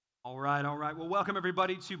right, all right. Well, welcome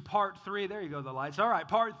everybody to part 3. There you go, the lights. All right,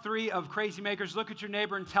 part 3 of Crazy Makers. Look at your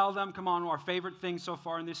neighbor and tell them, come on, our favorite thing so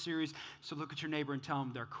far in this series. So look at your neighbor and tell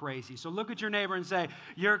them they're crazy. So look at your neighbor and say,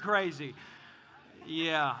 you're crazy.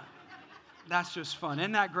 Yeah, that's just fun.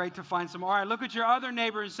 Isn't that great to find some? All right, look at your other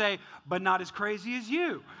neighbor and say, but not as crazy as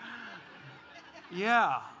you.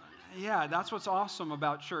 Yeah, that's what's awesome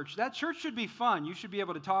about church. That church should be fun. You should be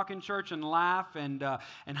able to talk in church and laugh and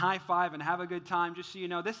high five and have a good time. Just so you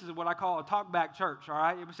know, this is what I call a talk back church, all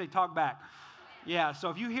right? Everybody say talk back. Yeah, so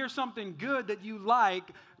if you hear something good that you like,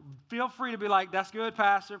 feel free to be like, that's good,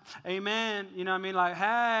 Pastor. Amen. You know what I mean? Like,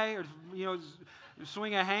 hey, or, you know,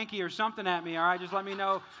 swing a hanky or something at me, all right? Just let me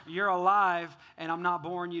know you're alive and I'm not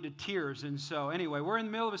boring you to tears. And so anyway, we're in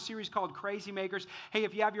the middle of a series called Crazy Makers. Hey,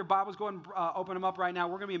 if you have your Bibles, go ahead and open them up right now.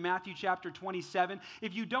 We're going to be in Matthew chapter 27.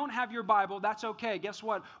 If you don't have your Bible, that's okay. Guess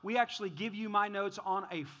what? We actually give you my notes on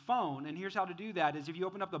a phone. And here's how to do that is if you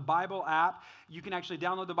open up the Bible app, you can actually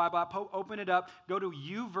download the Bible app, open it up, go to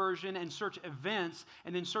YouVersion and search events,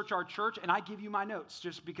 and then search our church, and I give you my notes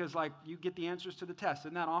just because, like, you get the answers to the test.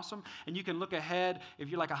 Isn't that awesome? And you can look ahead. If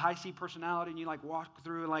you're like a high C personality and you like walk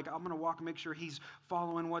through, like, I'm going to walk and make sure he's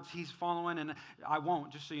following what he's following, and I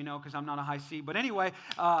won't, just so you know, because I'm not a high C. But anyway,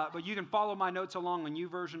 but you can follow my notes along on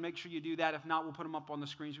YouVersion. Make sure you do that. If not, we'll put them up on the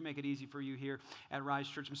screens. We make it easy for you here at Rise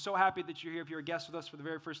Church. I'm so happy that you're here. If you're a guest with us for the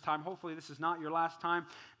very first time, hopefully this is not your last time.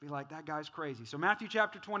 Be like, that guy's crazy. So Matthew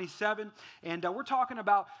chapter 27, and we're talking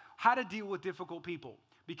about how to deal with difficult people,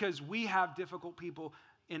 because we have difficult people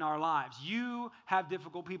in our lives. You have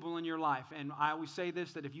difficult people in your life. And I always say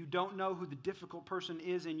this, that if you don't know who the difficult person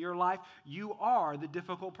is in your life, you are the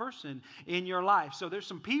difficult person in your life. So there's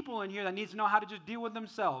some people in here that needs to know how to just deal with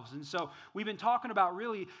themselves. And so we've been talking about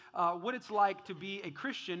really what it's like to be a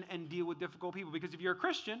Christian and deal with difficult people. Because if you're a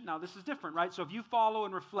Christian, now this is different, right? So if you follow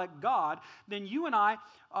and reflect God, then you and I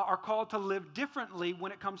are called to live differently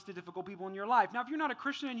when it comes to difficult people in your life. Now, if you're not a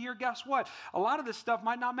Christian in here, guess what? A lot of this stuff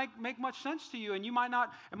might not make much sense to you, and it might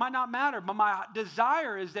not matter. But my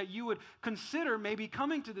desire is that you would consider maybe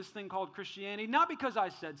coming to this thing called Christianity, not because I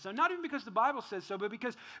said so, not even because the Bible says so, but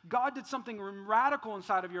because God did something radical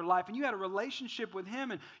inside of your life, and you had a relationship with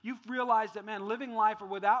Him, and you've realized that, man, living life or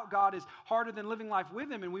without God is harder than living life with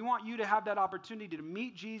Him, and we want you to have that opportunity to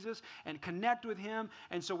meet Jesus and connect with Him.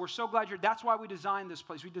 And so we're so glad that's why we designed this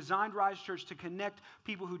place. We designed Rise Church to connect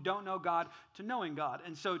people who don't know God to knowing God.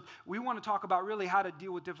 And so we want to talk about really how to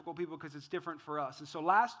deal with difficult people, because it's different for us. And so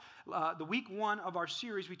the week 1 of our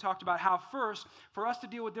series, we talked about how first, for us to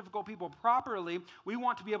deal with difficult people properly, we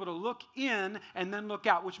want to be able to look in and then look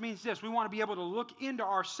out, which means this: we want to be able to look into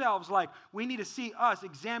ourselves. Like, we need to see us,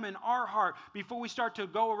 examine our heart before we start to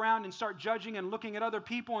go around and start judging and looking at other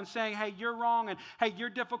people and saying, hey, you're wrong, and hey, you're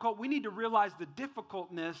difficult. We need to realize the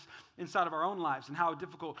difficultness inside of our own lives and how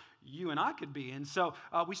difficult you and I could be. And so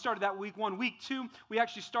we started that week 1. Week 2, we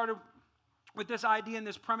actually started with this idea and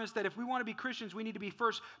this premise that if we want to be Christians, we need to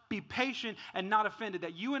be patient and not offended.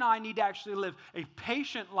 That you and I need to actually live a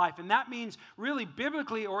patient life. And that means really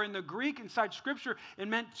biblically, or in the Greek inside Scripture, it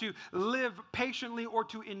meant to live patiently or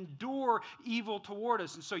to endure evil toward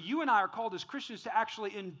us. And so you and I are called as Christians to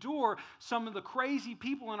actually endure some of the crazy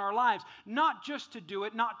people in our lives. Not just to do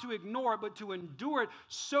it, not to ignore it, but to endure it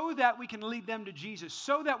so that we can lead them to Jesus.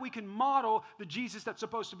 So that we can model the Jesus that's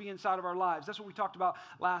supposed to be inside of our lives. That's what we talked about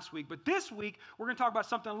last week. But this week, we're going to talk about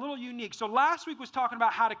something a little unique. So last week was talking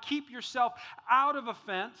about how to keep yourself out of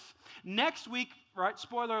offense. Next week, right,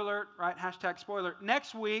 spoiler alert, right, hashtag spoiler.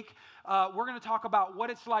 Next week, we're going to talk about what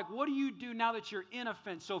it's like. What do you do now that you're in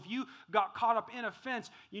offense? So if you got caught up in offense,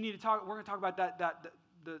 you need to talk. We're going to talk about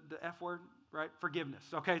the F word. Right? Forgiveness.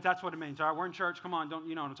 Okay, that's what it means. All right, we're in church. Come on,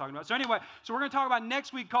 you know what I'm talking about. So anyway, we're going to talk about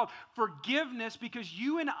next week called forgiveness, because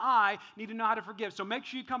you and I need to know how to forgive. So make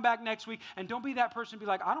sure you come back next week, and don't be that person be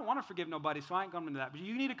like, I don't want to forgive nobody, so I ain't coming to that. But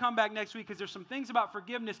you need to come back next week, because there's some things about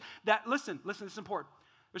forgiveness that, listen, this is important.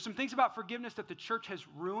 There's some things about forgiveness that the church has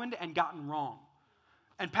ruined and gotten wrong.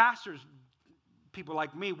 And pastors, people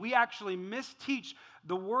like me, we actually misteach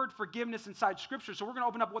the word forgiveness inside Scripture. So we're going to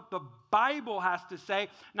open up what the Bible has to say,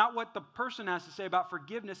 not what the person has to say about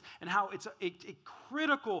forgiveness, and how it's a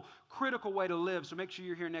critical way to live. So make sure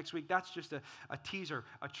you're here next week. That's just a teaser,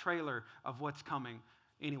 a trailer of what's coming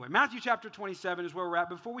Anyway, Matthew chapter 27 is where we're at.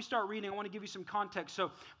 Before we start reading, I want to give you some context.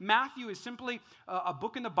 So Matthew is simply a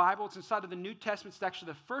book in the Bible. It's inside of the New Testament. It's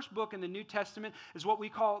actually the first book in the New Testament. Is what we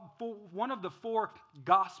call one of the four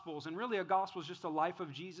Gospels. And really a gospel is just the life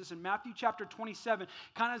of Jesus. And Matthew chapter 27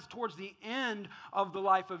 kind of is towards the end of the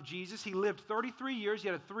life of Jesus. He lived 33 years. He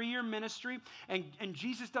had a 3-year ministry. And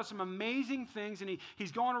Jesus does some amazing things. And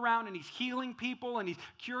he's going around and he's healing people. And he's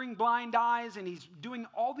curing blind eyes. And he's doing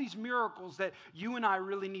all these miracles that you and I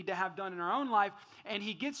really need to have done in our own life. And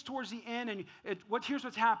he gets towards the end, and here's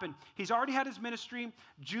what's happened. He's already had his ministry.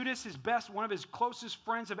 Judas, one of his closest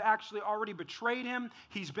friends, have actually already betrayed him.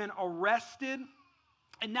 He's been arrested.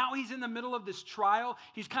 And now he's in the middle of this trial.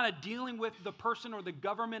 He's kind of dealing with the person or the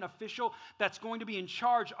government official that's going to be in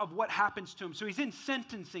charge of what happens to him. So he's in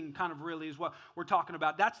sentencing, kind of really is what we're talking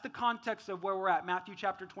about. That's the context of where we're at, Matthew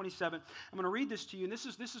chapter 27. I'm going to read this to you, and this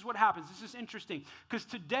is what happens. This is interesting, because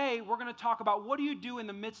today we're going to talk about what do you do in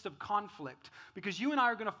the midst of conflict? Because you and I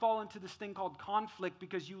are going to fall into this thing called conflict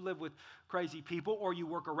because you live with crazy people, or you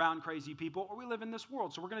work around crazy people, or we live in this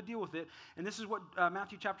world. So we're going to deal with it. And this is what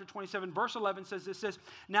Matthew chapter 27, verse 11 says. It says,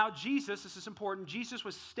 now Jesus, this is important, Jesus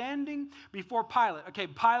was standing before Pilate. Okay,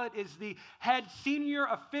 Pilate is the head senior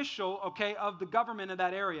official, okay, of the government of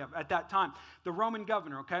that area at that time, the Roman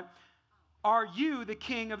governor, okay? Are you the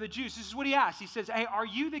king of the Jews? This is what he asks. He says, hey, are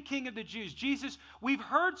you the king of the Jews? Jesus, we've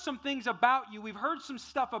heard some things about you. We've heard some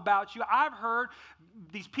stuff about you. I've heard,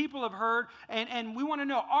 these people have heard, and we want to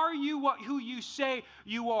know, are you who you say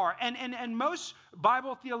you are? And most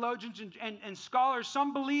Bible theologians and scholars,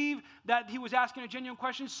 some believe that he was asking a genuine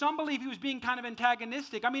question. Some believe he was being kind of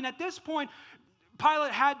antagonistic. I mean, at this point,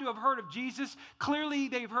 Pilate had to have heard of Jesus. Clearly,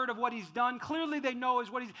 they've heard of what he's done. Clearly, they know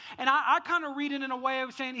is what he's... And I kind of read it in a way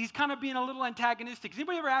of saying he's kind of being a little antagonistic. Has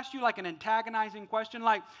anybody ever asked you like an antagonizing question?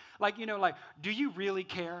 Like, do you really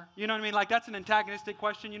care? You know what I mean? Like, that's an antagonistic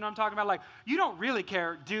question. You know what I'm talking about? Like, you don't really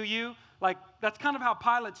care, do you? Like, that's kind of how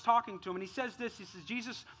Pilate's talking to him. And he says this. He says,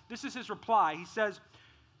 Jesus, this is his reply. He says,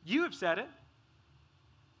 you have said it.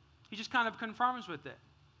 He just kind of confirms with it.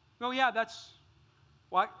 Oh, yeah, that's...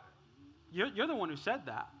 What? You're the one who said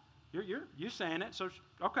that. You're saying it, so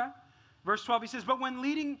okay. Verse 12, he says, but when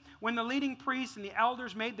the leading priests and the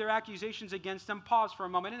elders made their accusations against him, pause for a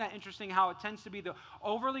moment. Isn't that interesting how it tends to be the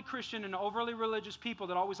overly Christian and overly religious people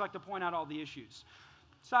that always like to point out all the issues?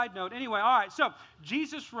 Side note, anyway, all right, so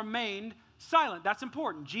Jesus remained silent. That's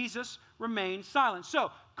important. Jesus remained silent. So,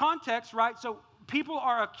 context, right? So, people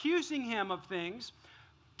are accusing him of things,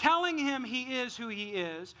 telling him he is who he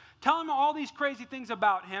is, telling him all these crazy things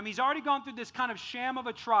about him. He's already gone through this kind of sham of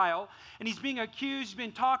a trial, and he's being accused, he's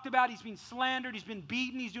been talked about, he's been slandered, he's been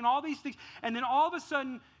beaten, he's doing all these things. And then all of a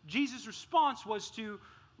sudden, Jesus' response was to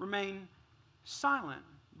remain silent.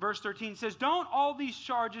 Verse 13 says, don't all these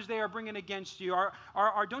charges they are bringing against you,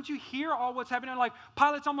 don't you hear all what's happening? Like,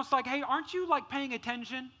 Pilate's almost like, hey, aren't you like paying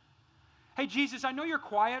attention? Hey, Jesus, I know you're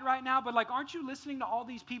quiet right now, but like, aren't you listening to all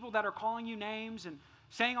these people that are calling you names and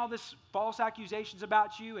saying all this false accusations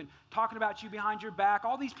about you and talking about you behind your back,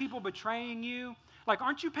 all these people betraying you? Like,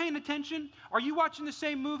 aren't you paying attention? Are you watching the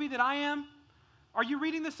same movie that I am? Are you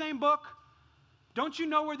reading the same book? Don't you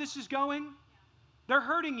know where this is going? They're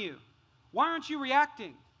hurting you. Why aren't you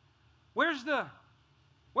reacting? Why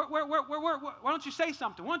don't you say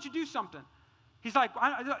something? Why don't you do something? He's like,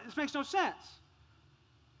 this makes no sense.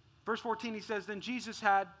 Verse 14, he says, then Jesus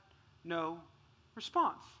had no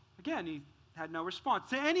response. Again, he had no response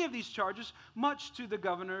to any of these charges, much to the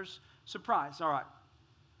governor's surprise. All right.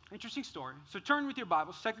 Interesting story. So turn with your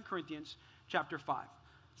Bibles, 2 Corinthians chapter 5.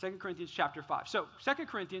 2 Corinthians chapter 5. So 2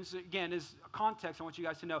 Corinthians, again, is a context I want you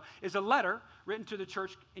guys to know, is a letter written to the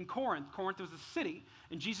church in Corinth. Corinth was a city,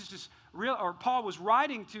 and Paul was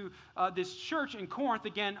writing to this church in Corinth,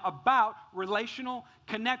 again, about relational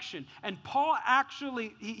connection. And Paul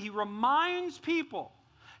actually, he reminds people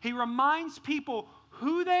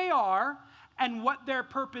who they are and what their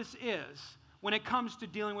purpose is when it comes to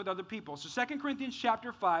dealing with other people. So 2 Corinthians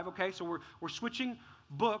chapter 5, okay, so we're switching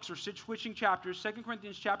books or switching chapters. 2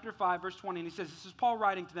 Corinthians chapter 5, verse 20, and he says, this is Paul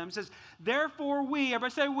writing to them. He says, therefore we,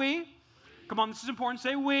 everybody say we. Come on, this is important.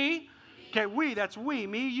 Say we. Okay, we, that's we,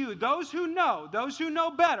 me, you. Those who know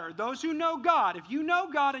better, those who know God. If you know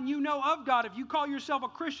God and you know of God, if you call yourself a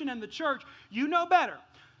Christian in the church, you know better.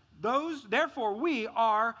 Therefore we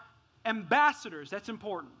are ambassadors. That's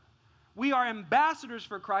important. We are ambassadors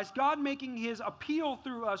for Christ, God making his appeal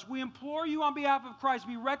through us. We implore you on behalf of Christ,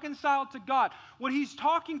 be reconciled to God. What he's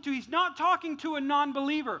talking to, he's not talking to a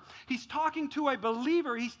non-believer. He's talking to a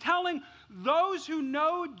believer. He's telling those who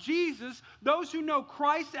know Jesus, those who know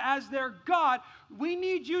Christ as their God, we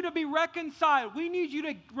need you to be reconciled. We need you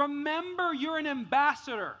to remember you're an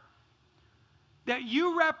ambassador, that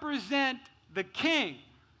you represent the King.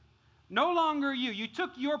 No longer you. You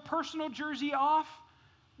took your personal jersey off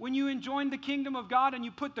when you joined the kingdom of God, and you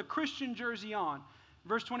put the Christian jersey on.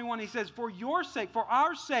 Verse 21, he says, for your sake, for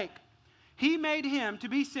our sake, he made him to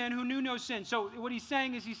be sin who knew no sin. So what he's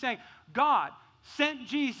saying is, God sent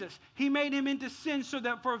Jesus. He made him into sin so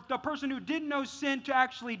that for the person who didn't know sin to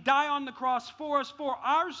actually die on the cross for us, for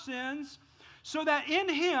our sins, so that in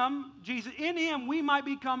him, Jesus, in him, we might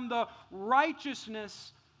become the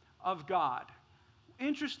righteousness of God.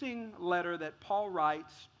 Interesting letter that Paul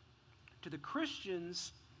writes to the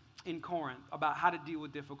Christians in Corinth about how to deal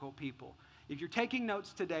with difficult people. If you're taking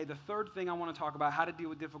notes today, the third thing I want to talk about how to deal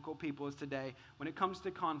with difficult people is today, when it comes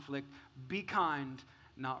to conflict, be kind,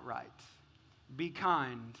 not right. Be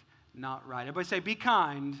kind, not right. Everybody say, be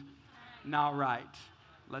kind, not right.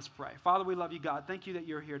 Let's pray. Father, we love you, God. Thank you that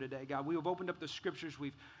you're here today, God. We have opened up the scriptures.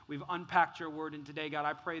 We've unpacked your word. And today, God,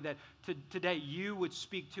 I pray that today you would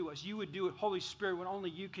speak to us. You would do it, Holy Spirit, what only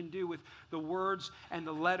you can do with the words and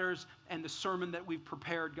the letters and the sermon that we've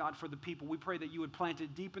prepared, God, for the people. We pray that you would plant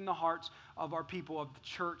it deep in the hearts of our people, of the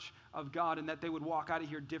church of God, and that they would walk out of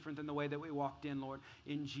here different than the way that we walked in, Lord,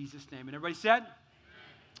 in Jesus' name. And everybody said,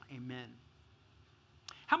 Amen.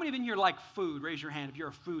 How many of you in here like food? Raise your hand if you're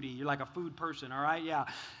a foodie. You're like a food person, all right? Yeah,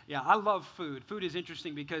 I love food. Food is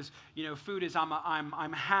interesting because, food is,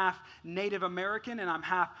 I'm half Native American and I'm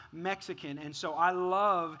half Mexican. And so I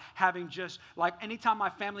love having just, like anytime my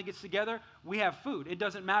family gets together, we have food. It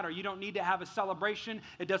doesn't matter. You don't need to have a celebration.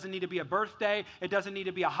 It doesn't need to be a birthday. It doesn't need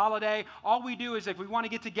to be a holiday. All we do is if we want to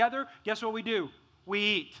get together, guess what we do? We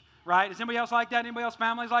eat. Right? Is anybody else like that? Anybody else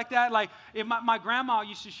families like that? Like if my grandma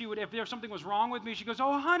used to, if there something was wrong with me, she goes,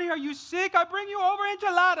 oh, honey, are you sick? I bring you over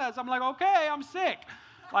enchiladas. I'm like, okay, I'm sick.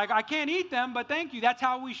 Like, I can't eat them, but thank you. That's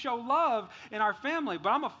how we show love in our family.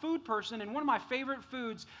 But I'm a food person, and one of my favorite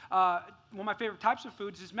foods, one of my favorite types of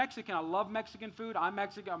foods is Mexican. I love Mexican food. I'm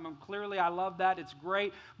Mexican. I love that. It's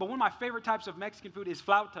great. But one of my favorite types of Mexican food is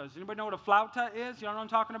flautas. Anybody know what a flauta is? You know what I'm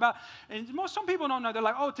talking about? And some people don't know. They're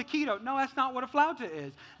like, oh, taquito. No, that's not what a flauta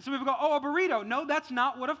is. Some people go, oh, a burrito. No, that's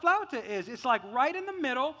not what a flauta is. It's like right in the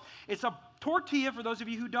middle. It's a tortilla. For those of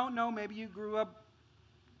you who don't know, maybe you grew up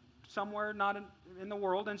somewhere not in the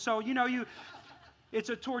world. And so, it's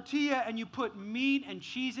a tortilla and you put meat and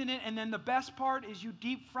cheese in it. And then the best part is you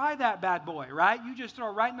deep fry that bad boy, right? You just throw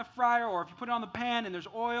it right in the fryer, or if you put it on the pan and there's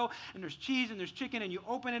oil and there's cheese and there's chicken and you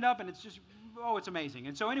open it up and it's just, it's amazing.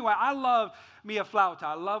 And so anyway, I love me a flauta.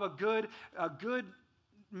 I love a good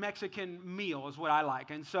Mexican meal is what I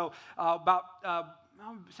like. And so I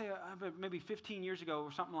would say maybe 15 years ago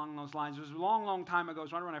or something along those lines. It was a long, long time ago. It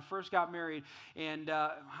was right when I first got married. And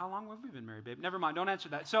how long have we been married, babe? Never mind. Don't answer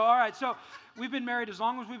that. So, all right. So we've been married as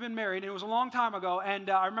long as we've been married. And it was a long time ago. And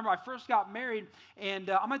I remember I first got married. And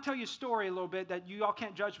I'm going to tell you a story a little bit that you all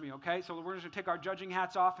can't judge me, okay? So we're just going to take our judging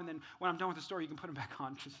hats off. And then when I'm done with the story, you can put them back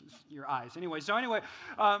on just your eyes. Anyway, so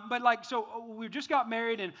we just got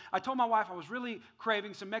married. And I told my wife I was really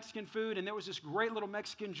craving some Mexican food. And there was this great little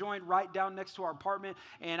Mexican joint right down next to our apartment.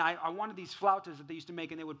 And I wanted these flautas that they used to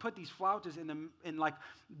make, and they would put these flautas in like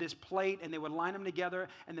this plate, and they would line them together,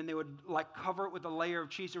 and then they would like cover it with a layer of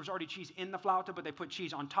cheese. There was already cheese in the flauta, but they put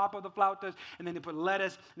cheese on top of the flautas, and then they put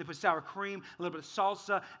lettuce, and they put sour cream, a little bit of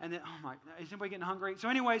salsa, and then, oh my, is anybody getting hungry? So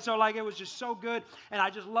anyway, it was just so good, and I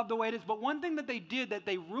just love the way it is. But one thing that they did, that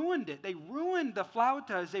they ruined it. They ruined the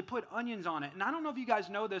flautas. They put onions on it. And I don't know if you guys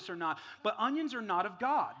know this or not, but onions are not of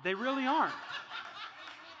God. They really aren't.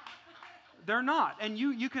 They're not. And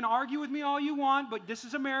you can argue with me all you want, but this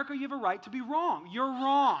is America. You have a right to be wrong. You're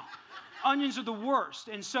wrong. Onions are the worst.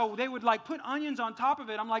 And so they would like put onions on top of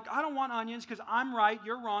it. I'm like, I don't want onions because I'm right.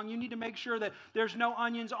 You're wrong. You need to make sure that there's no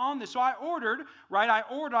onions on this. So I ordered, right?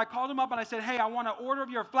 I called them up and I said, hey, I want an order of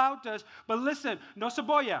your flautas, but listen, no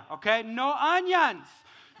cebolla, okay? No onions.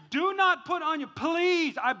 Do not put onion,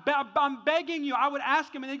 please. I'm begging you. I would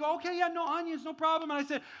ask him, and they go, okay, yeah, no onions, no problem. And I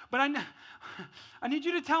said, but I need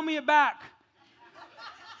you to tell me it back.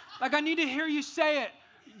 Like, I need to hear you say it.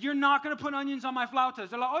 You're not going to put onions on my flautas.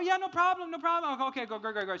 They're like, oh, yeah, no problem, no problem. I go, okay, go,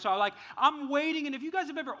 great. So I'm waiting, and if you guys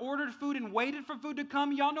have ever ordered food and waited for food to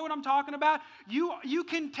come, y'all know what I'm talking about? You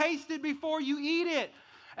can taste it before you eat it.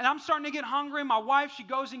 And I'm starting to get hungry. My wife, she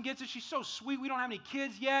goes and gets it. She's so sweet. We don't have any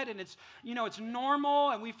kids yet, and it's, it's normal.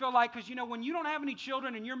 And we feel like, because, when you don't have any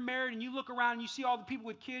children and you're married and you look around and you see all the people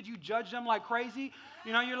with kids, you judge them like crazy.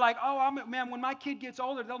 You're like, oh, man, when my kid gets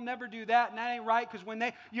older, they'll never do that, and that ain't right. Because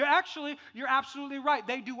you're absolutely right.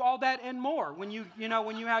 They do all that and more. When you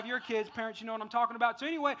have your kids, parents, you know what I'm talking about. So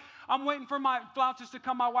anyway, I'm waiting for my Flautist to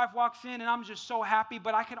come. My wife walks in, and I'm just so happy.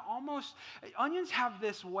 But onions have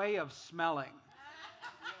this way of smelling.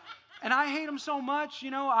 And I hate them so much,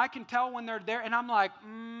 I can tell when they're there. And I'm like,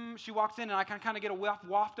 she walks in, and I can kind of get a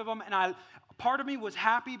waft of them. And part of me was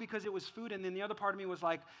happy because it was food. And then the other part of me was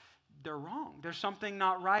like, they're wrong. There's something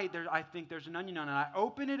not right. I think there's an onion on it. I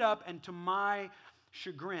open it up, and to my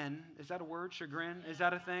chagrin, is that a word, chagrin? Is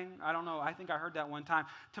that a thing? I don't know. I think I heard that one time.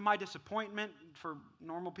 To my disappointment, for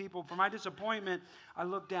normal people, I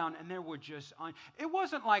looked down, and there were just onions. It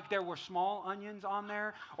wasn't like there were small onions on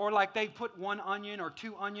there, or like they put one onion or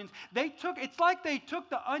two onions. It's like they took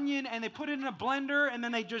the onion and they put it in a blender, and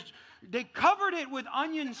then they covered it with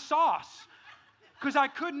onion sauce, because I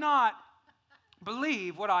could not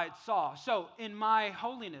believe what I saw. So in my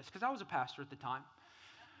holiness, because I was a pastor at the time,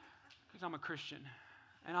 because I'm a Christian,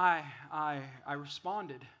 and I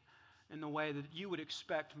responded in the way that you would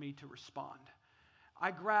expect me to respond.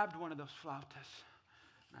 I grabbed one of those flautas,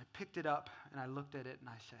 and I picked it up, and I looked at it, and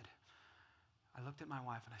I looked at my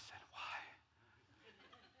wife, and I said, why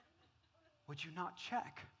would you not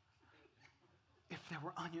check if there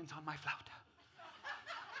were onions on my flauta?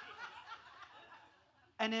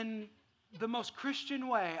 And in the most Christian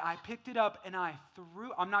way, I picked it up, and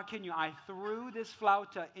I'm not kidding you, I threw this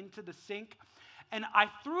flauta into the sink. And I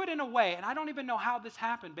threw it in a way, and I don't even know how this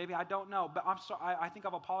happened, baby. I don't know. But I'm sorry. I think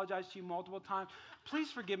I've apologized to you multiple times.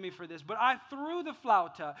 Please forgive me for this. But I threw the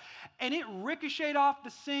flauta, and it ricocheted off the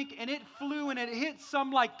sink, and it flew, and it hit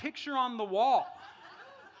some picture on the wall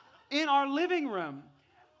in our living room.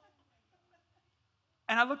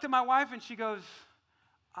 And I looked at my wife, and she goes,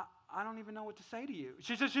 I don't even know what to say to you.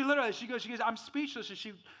 She goes, I'm speechless. And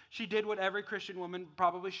she did what every Christian woman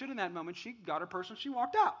probably should in that moment. She got her purse and she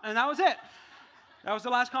walked out. And that was it. That was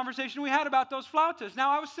the last conversation we had about those flautas.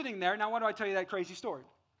 Now, I was sitting there. Now, why do I tell you that crazy story?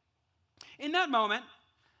 In that moment,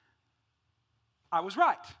 I was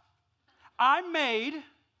right. I made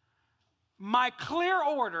my clear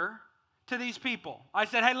order to these people. I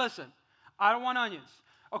said, hey, listen, I don't want onions.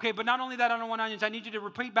 Okay, but not only that, I don't want onions. I need you to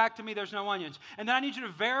repeat back to me there's no onions. And then I need you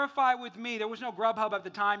to verify with me. There was no Grubhub at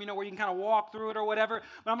the time, where you can kind of walk through it or whatever.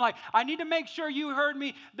 But I'm like, I need to make sure you heard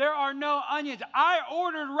me. There are no onions. I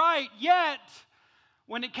ordered right, yet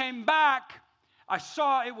when it came back, I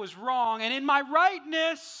saw it was wrong. And in my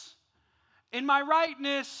rightness,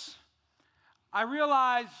 I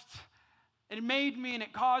realized it made me and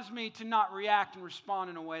it caused me to not react and respond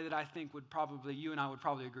in a way that I think you and I would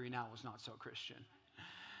probably agree now was not so Christian.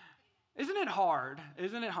 Isn't it hard?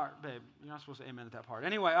 Babe, you're not supposed to amen at that part.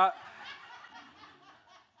 Anyway,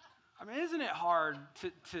 isn't it hard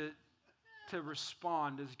to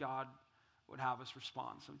respond as God would have us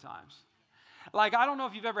respond sometimes? I don't know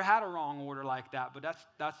if you've ever had a wrong order like that, but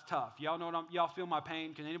that's tough. Y'all know y'all feel my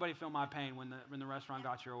pain? Can anybody feel my pain when the restaurant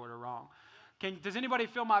got your order wrong? Does anybody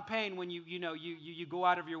feel my pain when you go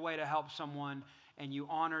out of your way to help someone and you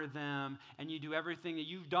honor them and you do everything that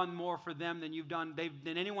you've done more for them than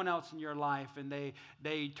than anyone else in your life, and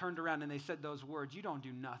they turned around and they said those words, you don't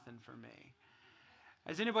do nothing for me?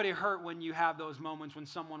 Has anybody hurt when you have those moments when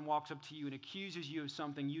someone walks up to you and accuses you of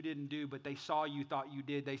something you didn't do, but they saw you thought you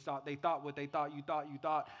did, they thought what they thought you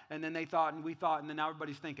thought, and then they thought and we thought, and then now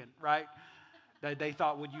everybody's thinking, right? They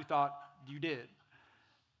thought what you thought you did,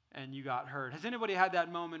 and you got hurt. Has anybody had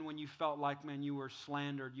that moment when you felt like, man, you were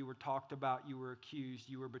slandered, you were talked about, you were accused,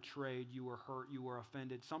 you were betrayed, you were hurt, you were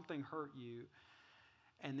offended, something hurt you,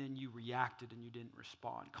 and then you reacted and you didn't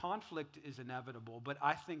respond? Conflict is inevitable, but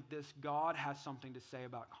I think God has something to say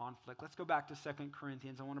about conflict. Let's go back to 2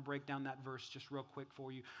 Corinthians. I want to break down that verse just real quick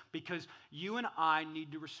for you, because you and I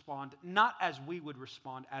need to respond not as we would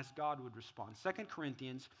respond, as God would respond. 2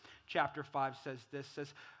 Corinthians chapter 5 says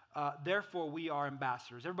this, therefore we are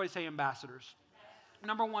ambassadors. Everybody say ambassadors.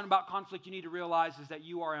 Number one about conflict you need to realize is that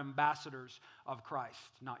you are ambassadors of Christ,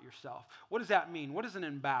 not yourself. What does that mean? What is an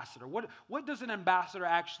ambassador? What does an ambassador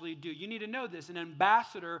actually do? You need to know this. An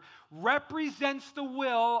ambassador represents the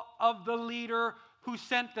will of the leader who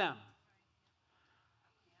sent them.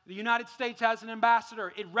 The United States has an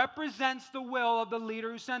ambassador. It represents the will of the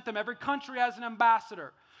leader who sent them. Every country has an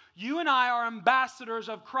ambassador. You and I are ambassadors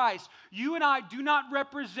of Christ. You and I do not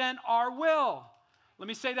represent our will. Let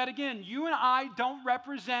me say that again. You and I don't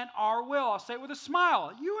represent our will. I'll say it with a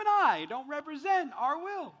smile. You and I don't represent our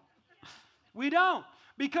will. We don't.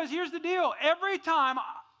 Because here's the deal. Every time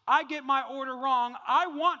I get my order wrong, I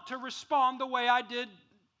want to respond the way I did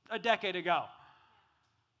a decade ago.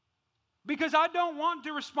 Because I don't want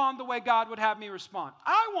to respond the way God would have me respond.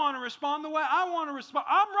 I want to respond the way I want to respond.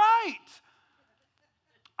 I'm right.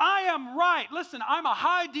 I am right. Listen, I'm a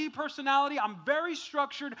high D personality. I'm very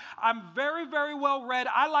structured. I'm very, very well read.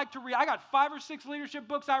 I like to read. I got 5 or 6 leadership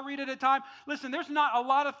books I read at a time. Listen, there's not a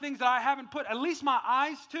lot of things that I haven't put at least my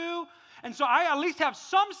eyes to. And so I at least have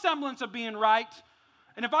some semblance of being right.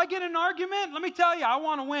 And if I get in an argument, let me tell you, I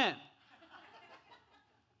want to win.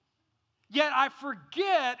 Yet I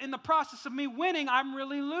forget in the process of me winning, I'm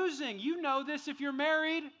really losing. You know this if you're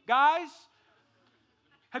married, guys.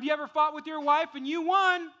 Have you ever fought with your wife and you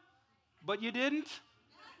won, but you didn't?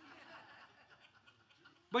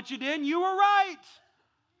 But you didn't? You were right.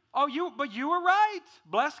 But you were right.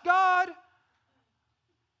 Bless God.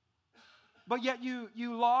 But yet you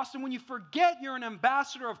lost, and when you forget you're an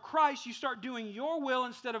ambassador of Christ, you start doing your will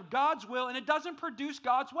instead of God's will, and it doesn't produce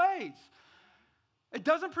God's ways. It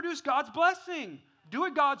doesn't produce God's blessing. Do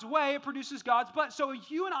it God's way, it produces God's blessing. So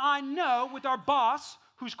you and I know with our boss,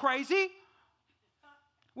 who's crazy,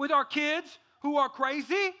 with our kids who are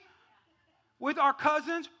crazy, with our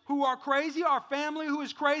cousins who are crazy, our family who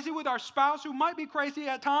is crazy, with our spouse who might be crazy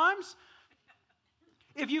at times.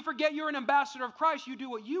 If you forget you're an ambassador of Christ, you do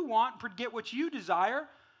what you want, get what you desire.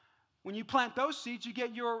 When you plant those seeds, you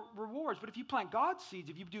get your rewards. But if you plant God's seeds,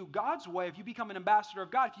 if you do God's way, if you become an ambassador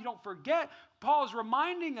of God, if you don't forget, Paul is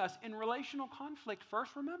reminding us in relational conflict,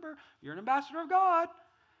 first remember, you're an ambassador of God.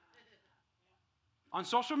 On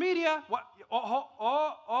social media, what?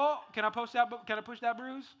 Can I post that? Can I push that,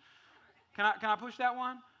 Bruce? Can I push that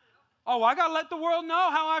one? Oh, I gotta let the world know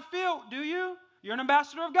how I feel. Do you? You're an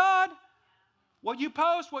ambassador of God. What you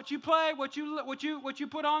post, what you play, what you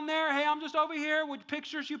put on there. Hey, I'm just over here. What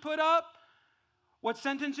pictures you put up, what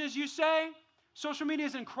sentences you say. Social media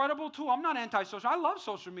is an incredible tool. I'm not anti-social. I love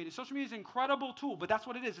social media. Social media is an incredible tool, but that's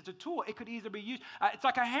what it is. It's a tool. It could either be used. It's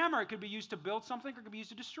like a hammer. It could be used to build something, or it could be used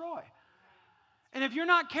to destroy. And if you're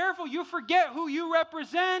not careful, you forget who you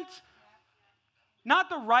represent, not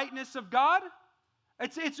the rightness of God.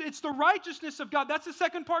 It's the righteousness of God. That's the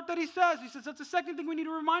second part that he says. He says that's the second thing we need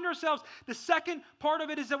to remind ourselves. The second part of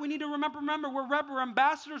it is that we need to remember we're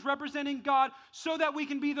ambassadors representing God so that we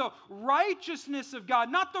can be the righteousness of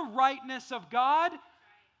God, not the rightness of God.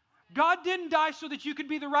 God didn't die so that you could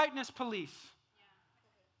be the rightness police.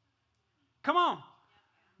 Come on.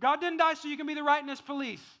 God didn't die so you can be the rightness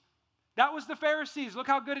police. That was the Pharisees. Look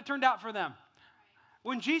how good it turned out for them.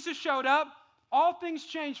 When Jesus showed up, all things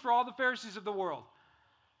changed for all the Pharisees of the world.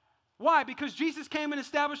 Why? Because Jesus came and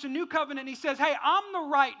established a new covenant, and he says, hey, I'm the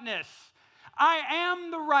rightness. I am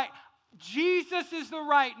the right. Jesus is the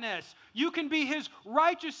rightness. You can be his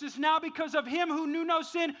righteousness now because of him who knew no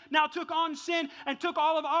sin, now took on sin and took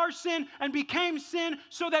all of our sin and became sin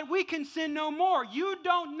so that we can sin no more. You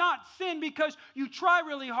don't not sin because you try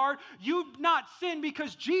really hard. You not sin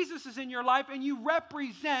because Jesus is in your life and you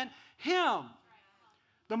represent him.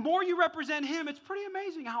 The more you represent him, it's pretty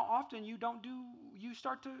amazing how often you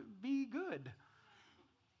start to be good.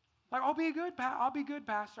 Like, I'll be good,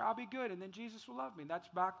 Pastor. I'll be good, and then Jesus will love me. That's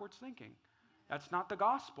backwards thinking. That's not the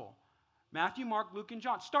gospel. Matthew, Mark, Luke, and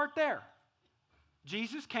John. Start there.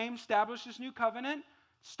 Jesus came, established this new covenant.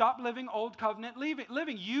 Stop living old covenant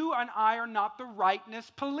living. You and I are not the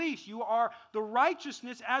rightness police. You are the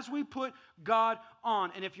righteousness as we put God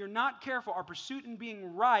on. And if you're not careful, our pursuit in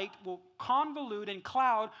being right will convolute and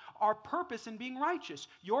cloud our purpose in being righteous.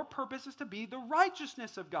 Your purpose is to be the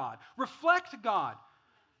righteousness of God. Reflect God.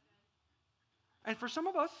 And for some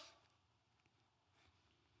of us,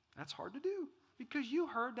 that's hard to do because you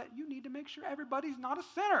heard that you need to make sure everybody's not a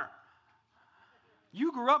sinner.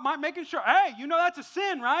 You grew up making sure, hey, you know that's a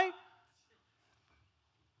sin, right?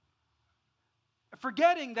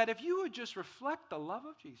 Forgetting that if you would just reflect the love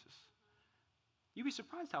of Jesus, you'd be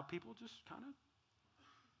surprised how people just kind of,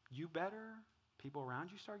 you better, people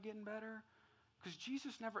around you start getting better. Because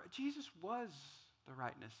Jesus was the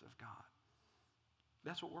rightness of God.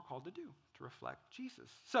 That's what we're called to do, to reflect Jesus.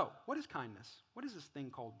 So, what is kindness? What is this thing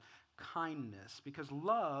called kindness? Because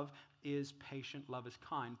love is patient, love is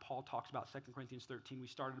kind. Paul talks about 2 Corinthians 13. We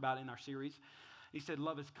started about it in our series. He said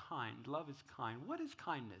love is kind. Love is kind. What is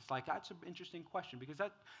kindness? Like, that's an interesting question because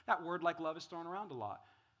that word like love is thrown around a lot.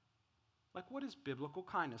 Like, what is biblical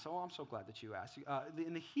kindness? Oh, I'm so glad that you asked.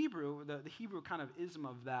 In the Hebrew, the Hebrew kind of ism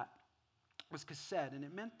of that was chesed, and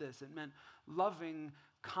it meant this. It meant loving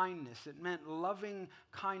kindness. It meant loving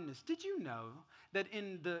kindness. Did you know that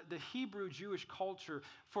in the Hebrew Jewish culture,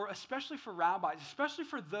 especially for rabbis, especially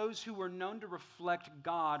for those who were known to reflect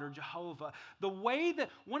God or Jehovah, the way that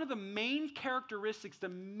one of the main characteristics, the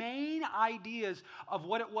main ideas of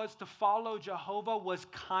what it was to follow Jehovah was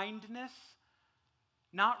kindness,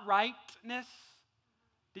 not rightness?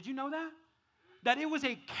 Did you know that? That it was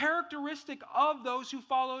a characteristic of those who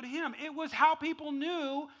followed him. It was how people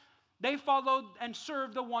knew they followed and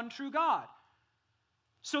served the one true God.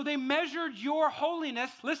 So they measured your holiness.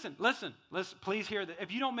 Listen, please hear that.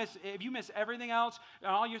 If you miss everything else,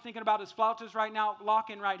 and all you're thinking about is flautas right now, lock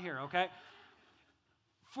in right here, okay?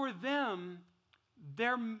 For them,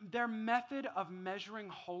 their method of measuring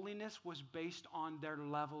holiness was based on their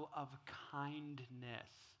level of kindness.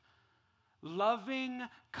 Loving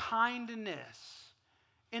kindness.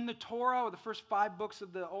 In the Torah, or the first 5 books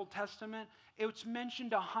of the Old Testament, it's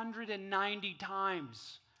mentioned 190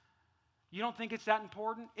 times. You don't think it's that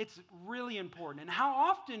important? It's really important. And how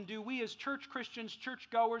often do we as church Christians,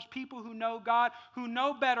 churchgoers, people who know God, who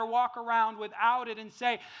know better, walk around without it and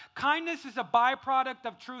say, kindness is a byproduct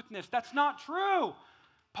of truthness? That's not true.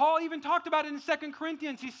 Paul even talked about it in 2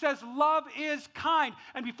 Corinthians. He says love is kind.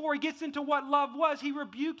 And before he gets into what love was, he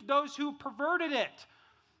rebuked those who perverted it.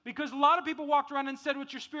 Because a lot of people walked around and said,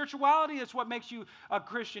 "What's your spirituality? That's what makes you a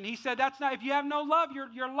Christian." He said, "That's not. If you have no love,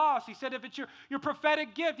 you're lost." He said, "If it's your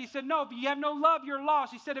prophetic gift," he said, "No. If you have no love, you're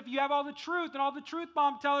lost." He said, "If you have all the truth and all the truth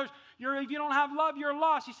bomb tellers, if you don't have love, you're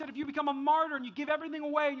lost." He said, "If you become a martyr and you give everything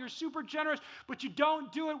away and you're super generous, but you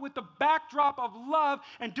don't do it with the backdrop of love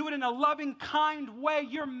and do it in a loving, kind way,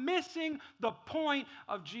 you're missing the point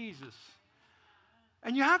of Jesus."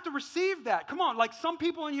 And you have to receive that. Come on, like some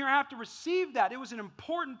people in here have to receive that. It was an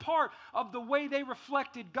important part of the way they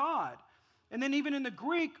reflected God. And then even in the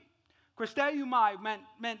Greek, Christeumai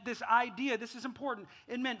meant this idea. This is important.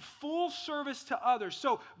 It meant full service to others.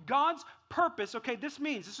 So God's purpose, okay, this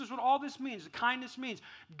is what all this means, kindness means.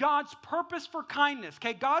 God's purpose for kindness,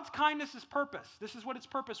 okay, God's kindness is purpose. This is what its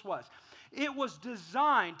purpose was. It was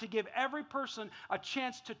designed to give every person a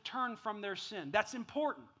chance to turn from their sin. That's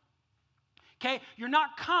important. Okay, you're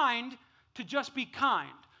not kind to just be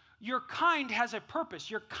kind. Your kind has a purpose.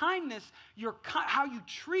 Your kindness, how you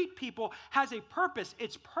treat people has a purpose.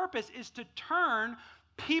 Its purpose is to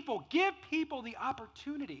give people the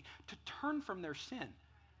opportunity to turn from their sin.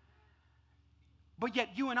 But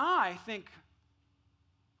yet you and I think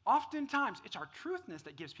oftentimes it's our truthness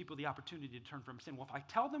that gives people the opportunity to turn from sin. Well, if I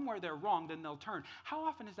tell them where they're wrong, then they'll turn. How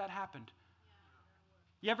often has that happened?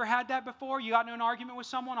 You ever had that before? You got into an argument with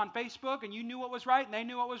someone on Facebook and you knew what was right and they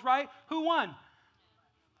knew what was right? Who won?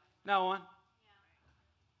 No one.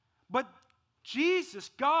 But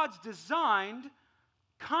Jesus, God's designed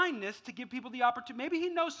kindness to give people the opportunity. Maybe he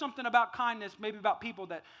knows something about kindness, maybe about people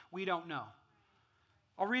that we don't know.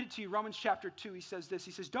 I'll read it to you. Romans chapter 2, he says this.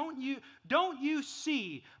 He says, don't you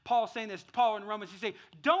see, Paul saying this, Paul in Romans, he says,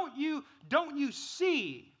 don't you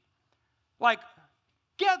see, like,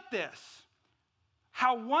 get this.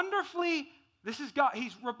 How wonderfully, this is God,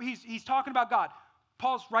 he's talking about God.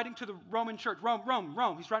 Paul's writing to the Roman church,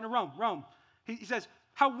 Rome, he's writing to Rome. He says,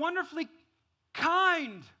 how wonderfully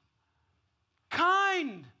kind,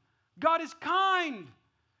 God is kind.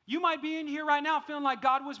 You might be in here right now feeling like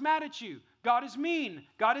God was mad at you. God is mean.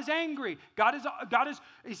 God is angry. God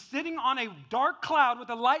is sitting on a dark cloud with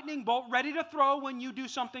a lightning bolt ready to throw when you do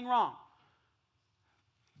something wrong.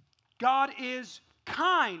 God is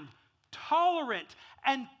kind, tolerant,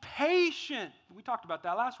 and patient. We talked about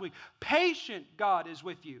that last week. Patient God is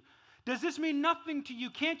with you. Does this mean nothing to you?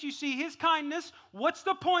 Can't you see his kindness? What's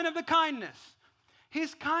the point of the kindness?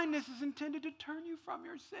 His kindness is intended to turn you from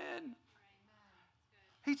your sin.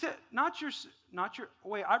 He said,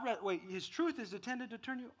 his truth is intended to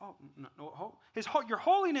turn you, your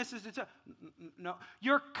holiness is,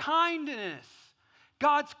 your kindness.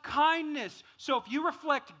 God's kindness. So if you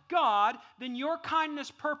reflect God, then your kindness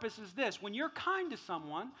purpose is this. When you're kind to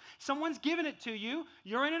someone's given it to you,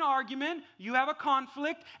 you're in an argument, you have a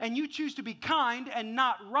conflict, and you choose to be kind and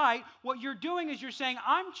not right, what you're doing is you're saying,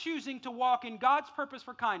 I'm choosing to walk in God's purpose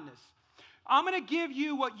for kindness. I'm going to give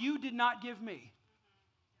you what you did not give me.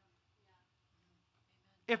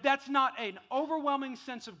 If that's not an overwhelming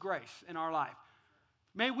sense of grace in our life,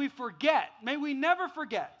 may we never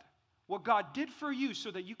forget what God did for you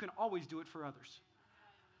so that you can always do it for others.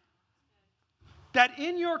 That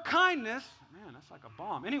in your kindness, man, that's like a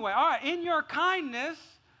bomb. Anyway, all right, in your kindness,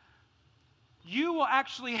 you will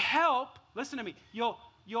actually help, listen to me, you'll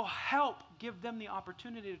help give them the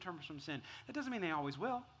opportunity to turn from sin. That doesn't mean they always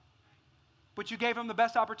will. but you gave them the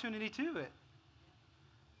best opportunity to it.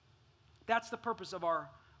 That's the purpose of our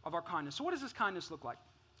kindness. So what does this kindness look like?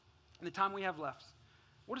 In the time we have left,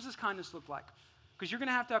 what does this kindness look like? Because you're going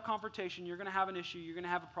to have confrontation, you're going to have an issue, you're going to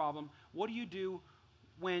have a problem. What do you do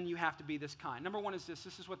when you have to be this kind? Number one is this.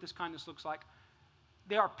 This is what this kindness looks like.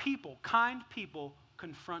 They are people. Kind people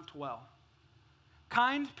confront well.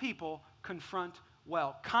 Kind people confront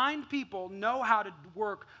well. Kind people know how to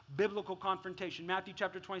work biblical confrontation. Matthew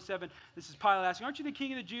chapter 27, this is Pilate asking, aren't you the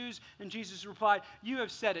king of the Jews? And Jesus replied, you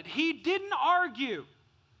have said it. He didn't argue.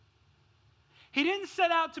 He didn't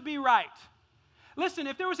set out to be right. Listen,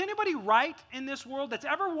 if there was anybody right in this world that's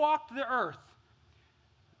ever walked the earth,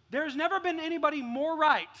 there's never been anybody more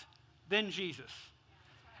right than Jesus.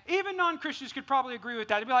 Even non-Christians could probably agree with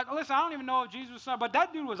that. They'd be like, listen, I don't even know if Jesus was son, but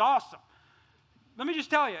that dude was awesome. Let me just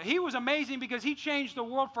tell you, he was amazing because he changed the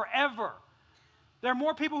world forever. There are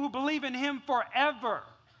more people who believe in him forever.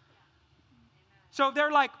 So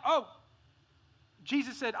they're like, oh,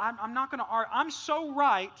 Jesus said, I'm not going to argue. I'm so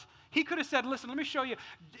right. He could have said, listen, let me show you.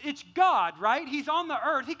 It's God, right? He's on the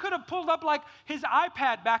earth. He could have pulled up like his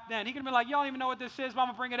iPad back then. He could have been like, y'all don't even know what this is, but I'm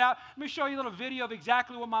going to bring it out. Let me show you a little video of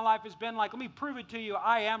exactly what my life has been like. Let me prove it to you.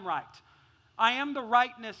 I am right. I am the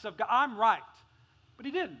rightness of God. I'm right. But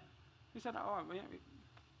he didn't. He said, oh,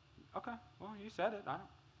 okay, well, you said it.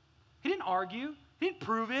 He didn't argue. He didn't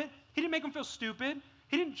prove it. He didn't make them feel stupid.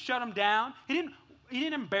 He didn't shut them down. He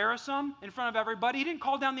didn't embarrass them in front of everybody. He didn't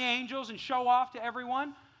call down the angels and show off to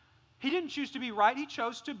everyone. He didn't choose to be right. He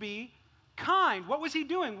chose to be kind. What was he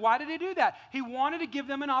doing? Why did he do that? He wanted to give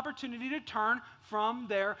them an opportunity to turn from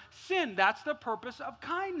their sin. That's the purpose of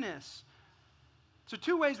kindness. So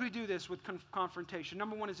 2 ways we do this with confrontation.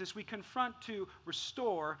 Number one is this. We confront to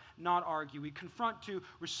restore, not argue. We confront to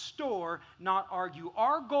restore, not argue.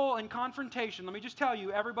 Our goal in confrontation, let me just tell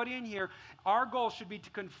you, everybody in here, our goal should be to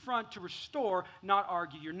confront, to restore, not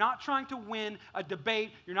argue. You're not trying to win a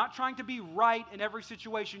debate. You're not trying to be right in every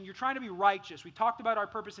situation. You're trying to be righteous. We talked about our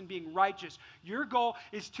purpose in being righteous. Your goal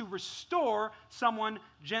is to restore someone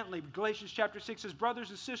gently. Galatians chapter 6 says,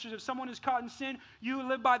 brothers and sisters, if someone is caught in sin, you who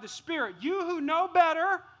live by the Spirit. You who know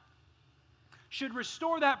better should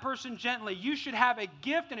restore that person gently. You should have a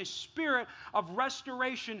gift and a spirit of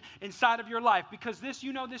restoration inside of your life, because this,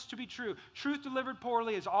 you know this to be true. Truth delivered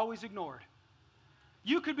poorly is always ignored.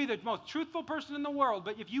 You could be the most truthful person in the world,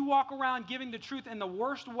 but if you walk around giving the truth in the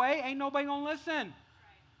worst way, ain't nobody gonna listen.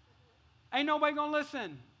 Ain't nobody gonna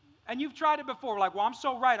listen. And you've tried it before, like, well, I'm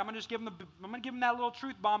so right, I'm gonna give them that little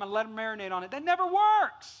truth bomb and let them marinate on it. That never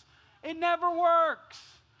works. It never works.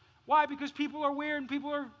 Why? Because people are weird and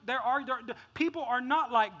people are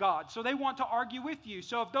not like God, so they want to argue with you.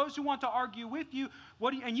 So if those who want to argue with you,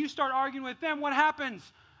 and you start arguing with them, what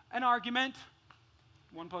happens? An argument.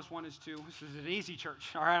 1 + 1 is 2. This is an easy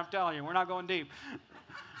church. All right, I'm telling you, we're not going deep.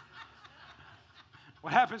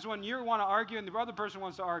 What happens when you want to argue and the other person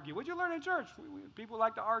wants to argue? What'd you learn in church? People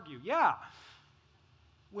like to argue. Yeah.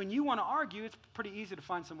 When you want to argue, it's pretty easy to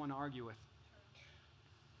find someone to argue with.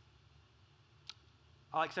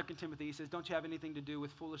 I like 2 Timothy. He says, don't you have anything to do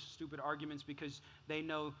with foolish, stupid arguments, because you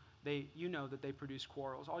know that they produce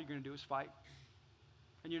quarrels. All you're going to do is fight.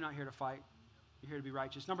 And you're not here to fight. You're here to be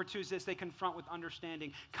righteous. Number 2 is this. They confront with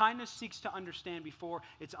understanding. Kindness seeks to understand before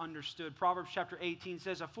it's understood. Proverbs chapter 18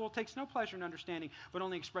 says, a fool takes no pleasure in understanding, but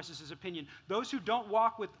only expresses his opinion. Those who don't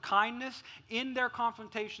walk with kindness in their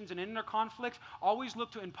confrontations and in their conflicts always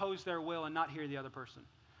look to impose their will and not hear the other person.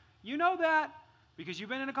 You know that because you've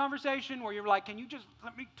been in a conversation where you're like, can you just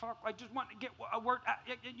let me talk? I just want to get a word,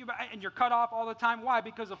 and you're cut off all the time. Why?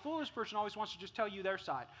 Because a foolish person always wants to just tell you their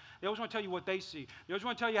side. They always want to tell you what they see. They always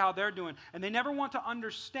want to tell you how they're doing. And they never want to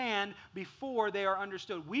understand before they are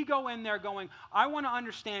understood. We go in there going, I want to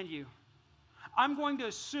understand you. I'm going to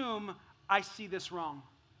assume I see this wrong.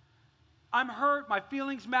 I'm hurt. My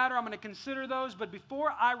feelings matter. I'm going to consider those. But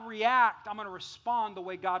before I react, I'm going to respond the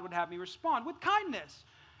way God would have me respond, with kindness.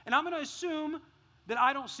 And I'm going to assume that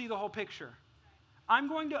I don't see the whole picture. I'm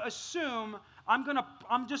going to assume,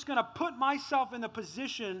 I'm just going to put myself in the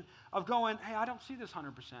position of going, hey, I don't see this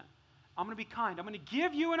 100%. I'm going to be kind. I'm going to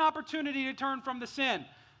give you an opportunity to turn from the sin.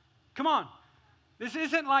 Come on. This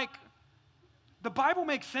isn't like, the Bible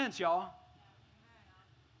makes sense, y'all.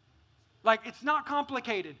 Like, it's not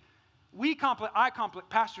complicated.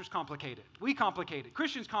 Pastors complicate it. We complicate it.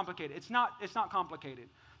 Christians complicate it. It's not complicated.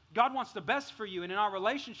 God wants the best for you, and in our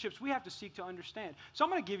relationships, we have to seek to understand. So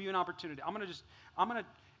I'm going to give you an opportunity.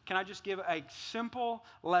 Can I just give a simple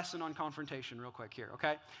lesson on confrontation real quick here,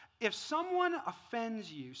 okay? If someone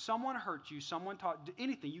offends you, someone hurts you, someone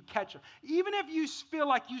anything, you catch them, even if you feel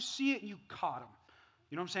like you see it and you caught them,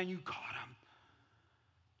 you know what I'm saying? You caught them.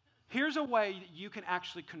 Here's a way that you can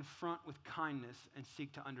actually confront with kindness and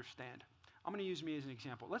seek to understand. I'm going to use me as an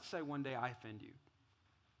example. Let's say one day I offend you,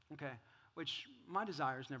 okay? Which my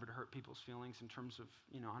desire is never to hurt people's feelings in terms of,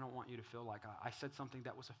 I don't want you to feel like I said something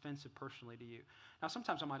that was offensive personally to you. Now,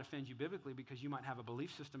 sometimes I might offend you biblically because you might have a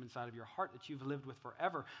belief system inside of your heart that you've lived with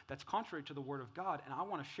forever that's contrary to the Word of God, and I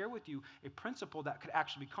want to share with you a principle that could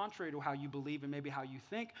actually be contrary to how you believe and maybe how you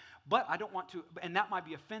think, but I don't want to, and that might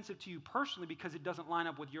be offensive to you personally because it doesn't line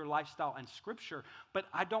up with your lifestyle and Scripture, but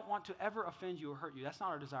I don't want to ever offend you or hurt you. That's not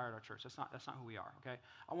our desire at our church. That's not who we are, okay?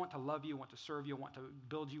 I want to love you, I want to serve you, I want to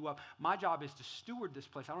build you up. My job is to steward this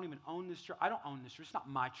place. I don't even own this church. I don't own this church. It's not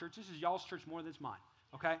my church. This is y'all's church more than it's mine,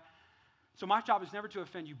 okay? So my job is never to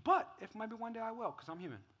offend you, but if maybe one day I will, because I'm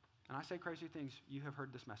human, and I say crazy things, you have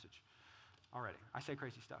heard this message already. I say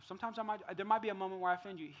crazy stuff. Sometimes there might be a moment where I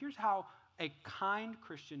offend you. Here's how a kind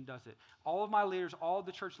Christian does it. All of my leaders, all of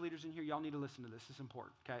the church leaders in here, y'all need to listen to this. This is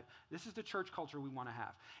important, okay? This is the church culture we want to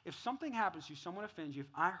have. If something happens to you, someone offends you, if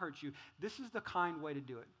I hurt you, this is the kind way to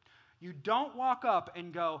do it. You don't walk up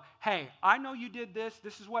and go, hey, I know you did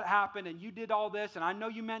this is what happened, and you did all this, and I know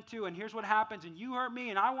you meant to, and here's what happens, and you hurt me,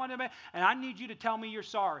 and I want to, and I need you to tell me you're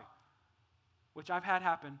sorry, which I've had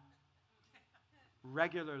happen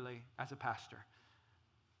regularly as a pastor.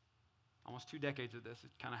 Almost 2 decades of this, it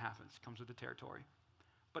kind of happens, it comes with the territory.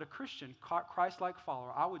 But a Christian, Christ-like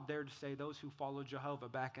follower, I would dare to say those who followed Jehovah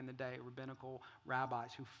back in the day, rabbinical rabbis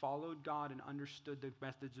who followed God and understood the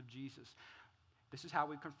methods of Jesus. This is how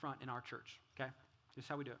we confront in our church, okay? This is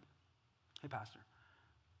how we do it. Hey, Pastor,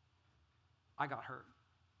 I got hurt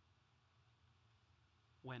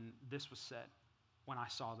when this was said, when I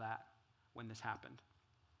saw that, when this happened.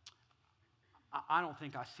 I don't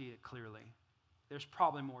think I see it clearly. There's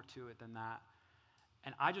probably more to it than that.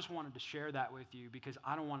 And I just wanted to share that with you because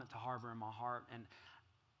I don't want it to harbor in my heart. And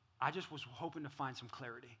I just was hoping to find some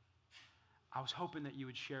clarity. I was hoping that you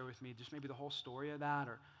would share with me just maybe the whole story of that,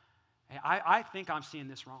 or hey, I think I'm seeing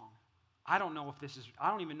this wrong. I don't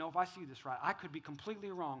even know if I see this right. I could be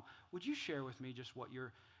completely wrong. Would you share with me just what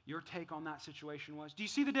your take on that situation was? Do you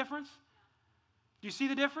see the difference? Do you see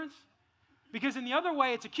the difference? Because in the other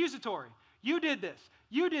way, it's accusatory. You did this.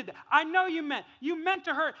 You did that. I know you meant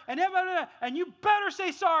to hurt, and you better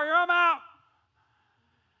say sorry or I'm out.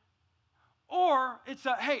 Or it's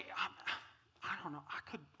hey, I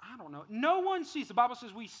don't know. No one sees. The Bible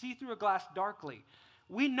says we see through a glass darkly.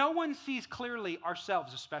 No one sees clearly,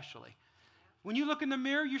 ourselves especially. When you look in the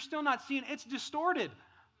mirror, you're still not seeing. It's distorted.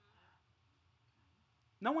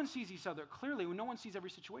 No one sees each other clearly. No one sees every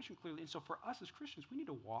situation clearly. And so for us as Christians, we need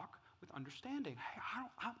to walk with understanding. Hey,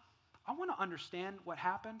 I want to understand what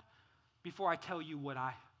happened before I tell you what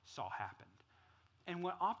I saw happened. And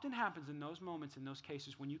what often happens in those moments, in those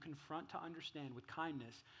cases, when you confront to understand with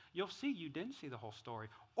kindness, you'll see you didn't see the whole story.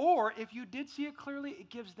 Or if you did see it clearly, it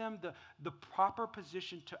gives them the proper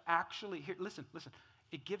position to actually, listen,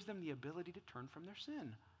 it gives them the ability to turn from their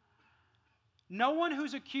sin. No one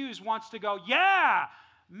who's accused wants to go, yeah,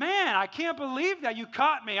 man, I can't believe that you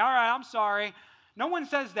caught me. All right, I'm sorry. No one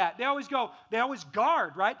says that. They always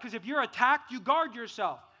guard, right? Because if you're attacked, you guard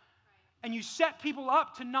yourself. And you set people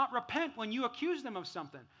up to not repent when you accuse them of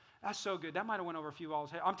something. That's so good. That might have went over a few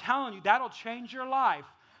walls. I'm telling you, that'll change your life.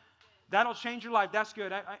 That'll change your life. That's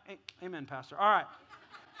good. Amen, Pastor. All right.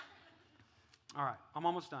 All right. I'm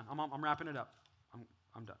almost done. I'm wrapping it up.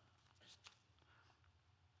 I'm done.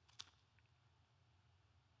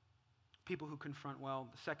 People who confront well,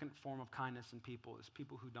 the second form of kindness in people is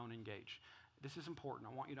people who don't engage. This is important.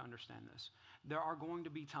 I want you to understand this. There are going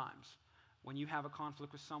to be times when you have a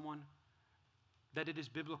conflict with someone that it is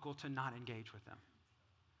biblical to not engage with them.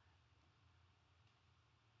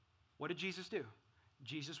 What did Jesus do?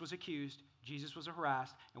 Jesus was accused. Jesus was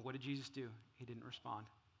harassed. And what did Jesus do? He didn't respond.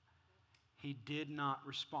 He did not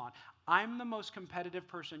respond. I'm the most competitive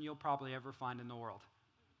person you'll probably ever find in the world.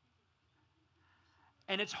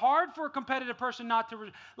 And it's hard for a competitive person not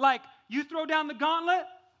to, you throw down the gauntlet,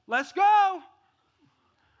 let's go.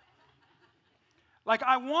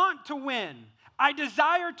 I want to win. I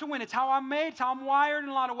desire to win. It's how I'm made. It's how I'm wired in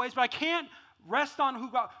a lot of ways. But I can't rest on who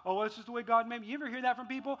God, it's just the way God made me. You ever hear that from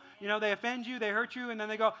people? They offend you, they hurt you, and then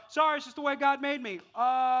they go, sorry, it's just the way God made me.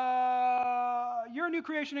 You're a new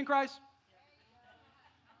creation in Christ.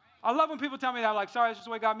 I love when people tell me that, sorry, it's just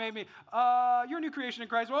the way God made me. You're a new creation in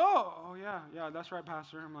Christ. Oh, yeah, that's right,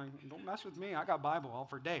 Pastor. I'm like, don't mess with me. I got Bible all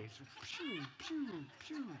for days.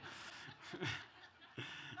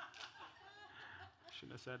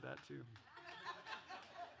 Shouldn't have said that too.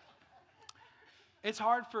 It's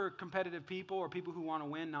hard for competitive people or people who want to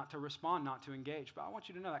win not to respond, not to engage. But I want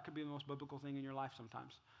you to know that could be the most biblical thing in your life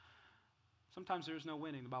sometimes. Sometimes there's no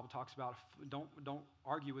winning. The Bible talks about don't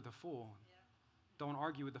argue with a fool. Don't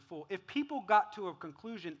argue with a fool. If people got to a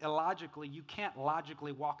conclusion illogically, you can't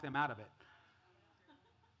logically walk them out of it.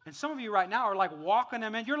 And some of you right now are like walking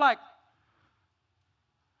them in. You're like,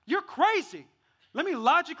 you're crazy. Let me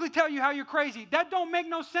logically tell you how you're crazy. That don't make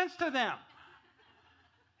no sense to them.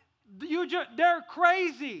 They're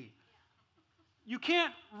crazy. You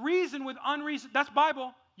can't reason with unreasonable. That's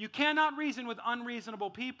Bible. You cannot reason with unreasonable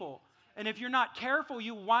people. And if you're not careful,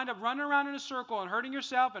 you wind up running around in a circle and hurting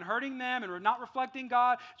yourself and hurting them and not reflecting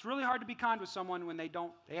God. It's really hard to be kind with someone when they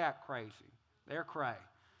act crazy. They're cray.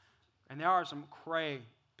 And there are some cray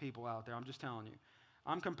people out there, I'm just telling you.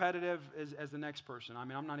 I'm competitive as the next person. I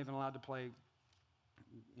mean, I'm not even allowed to play,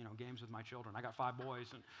 games with my children. I got 5 boys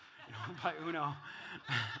and, play Uno.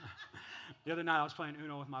 The other night I was playing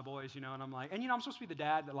Uno with my boys, and I'm like, and I'm supposed to be the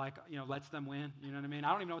dad that lets them win, you know what I mean?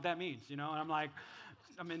 I don't even know what that means, and I'm like,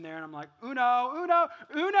 I'm in there and I'm like, Uno, Uno,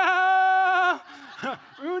 Uno,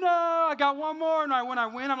 Uno. I got one more, and when I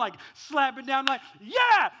win, I'm like slapping down, like,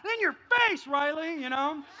 yeah, in your face, Riley,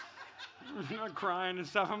 I'm crying and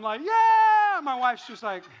stuff. I'm like, yeah. My wife's just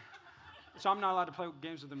like, so I'm not allowed to play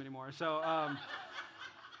games with them anymore. So,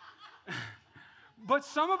 but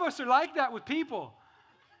some of us are like that with people.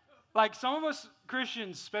 Like some of us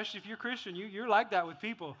Christians, especially if you're Christian, you're like that with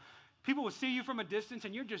people. People will see you from a distance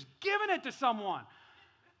and you're just giving it to someone.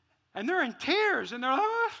 And they're in tears and they're like,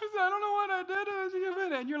 oh, I don't know what I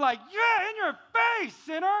did. And you're like, yeah, in your face,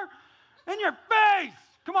 sinner. In your face.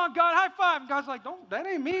 Come on, God, high five. And God's like, that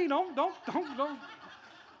ain't me. Don't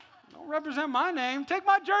represent my name. Take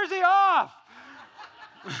my jersey off.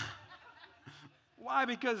 Why?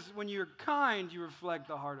 Because when you're kind, you reflect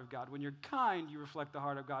the heart of God. When you're kind, you reflect the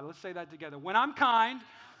heart of God. Let's say that together. When I'm kind,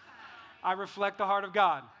 I reflect the heart of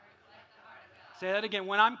God. Say that again.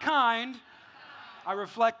 When I'm kind, I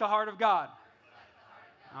reflect the heart of God.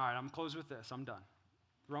 All right, I'm close with this. I'm done.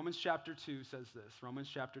 Romans chapter 2 says this. Romans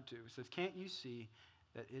chapter 2 says, can't you see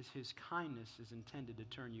that his kindness is intended to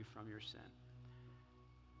turn you from your sin?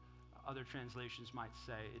 Other translations might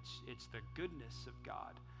say it's the goodness of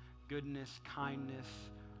God. Goodness, kindness,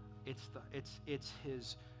 it's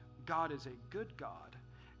his, God is a good God.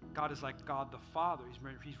 God is like God the Father.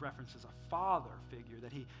 He's referenced as a father figure,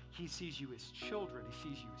 that he sees you as children. He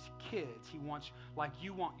sees you as kids. He wants, like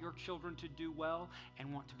you want your children to do well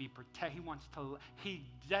and want to be protected. He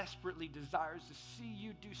desperately desires to see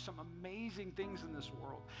you do some amazing things in this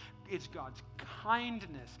world. It's God's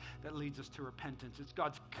kindness that leads us to repentance. It's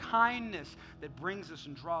God's kindness that brings us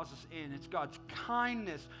and draws us in. It's God's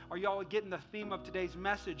kindness. Are y'all getting the theme of today's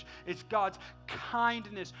message? It's God's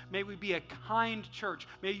kindness. May we be a kind church.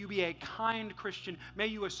 May you be a kind Christian. May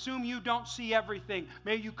you assume you don't see everything.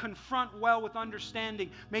 May you confront well with understanding.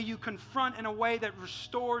 May you confront in a way that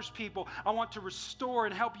restores people. I want to restore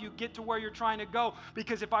and help you get to where you're trying to go,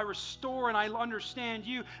 because if I restore and I understand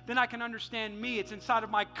you, then I can understand me. It's inside of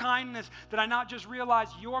my kindness that I not just realize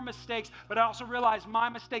your mistakes, but I also realize my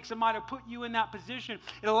mistakes that might have put you in that position.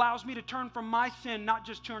 It allows me to turn from my sin, not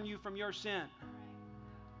just turn you from your sin.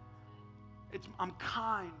 I'm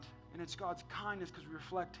kind. And it's God's kindness because we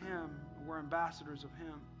reflect Him. And we're ambassadors of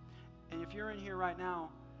Him. And if you're in here right now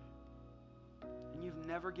and you've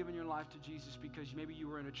never given your life to Jesus because maybe you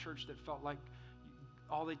were in a church that felt like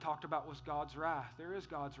all they talked about was God's wrath. There is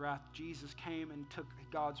God's wrath. Jesus came and took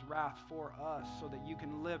God's wrath for us so that you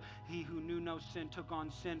can live. He who knew no sin took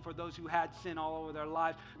on sin for those who had sin all over their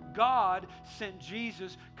lives. God sent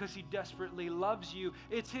Jesus because He desperately loves you.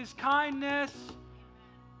 It's His kindness.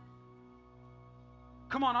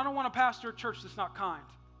 Come on, I don't want to pastor a church that's not kind.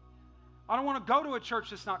 I don't want to go to a church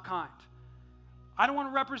that's not kind. I don't want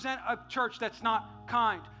to represent a church that's not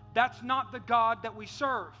kind. That's not the God that we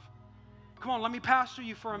serve. Come on, let me pastor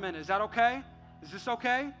you for a minute. Is that okay? Is this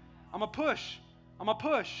okay? I'm going to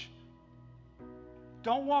push.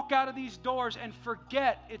 Don't walk out of these doors and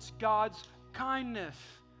forget it's God's kindness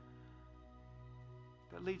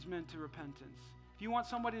that leads men to repentance. If you want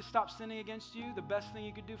somebody to stop sinning against you, the best thing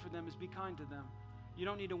you could do for them is be kind to them. You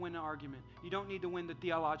don't need to win an argument. You don't need to win the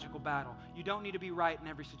theological battle. You don't need to be right in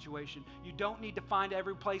every situation. You don't need to find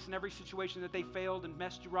every place in every situation that they failed and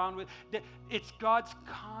messed you around with. It's God's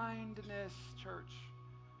kindness, church.